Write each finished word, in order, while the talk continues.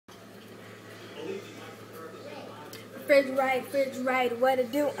refrigerator, what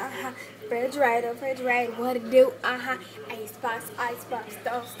it do? Refrigerator, what it do? Icebox,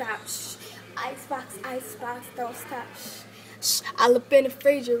 don't stop. Shh. Icebox, don't stop. Shh. All up in the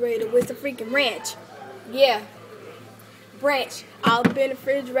refrigerator with some freaking ranch. Yeah. Branch. All up in the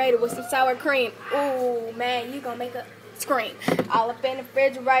refrigerator with some sour cream. Ooh, man, you gonna make a scream. All up in the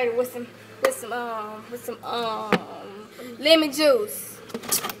refrigerator with some lemon juice.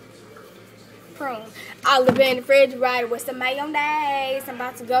 Prune. All up in the refrigerator with some mayonnaise. I'm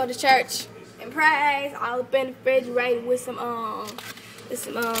about to go to church and praise. All up in the refrigerator with some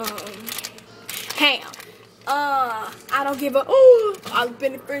ham. I don't give a ooh. All up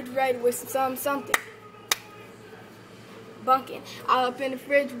in the refrigerator with something. Bunkin'. All up in the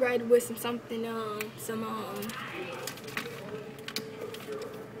refrigerator with some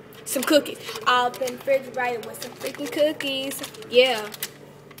cookies. All up in the refrigerator with some freaking cookies. Yeah.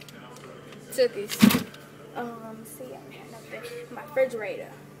 Cookies. Let me see. I don't have nothing in my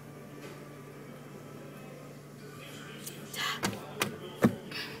refrigerator.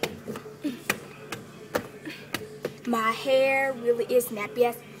 My hair really is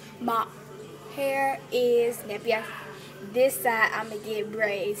nappy. My hair is nappy. This side I'ma get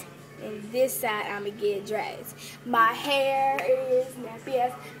braids, and this side I'ma get drags. My hair is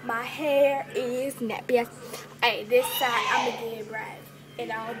nappy. My hair is nappy. Hey, this side I'ma get braids,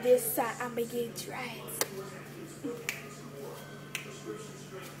 and on this side I'ma get drags.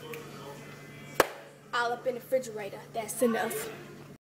 All up in the refrigerator. That's enough.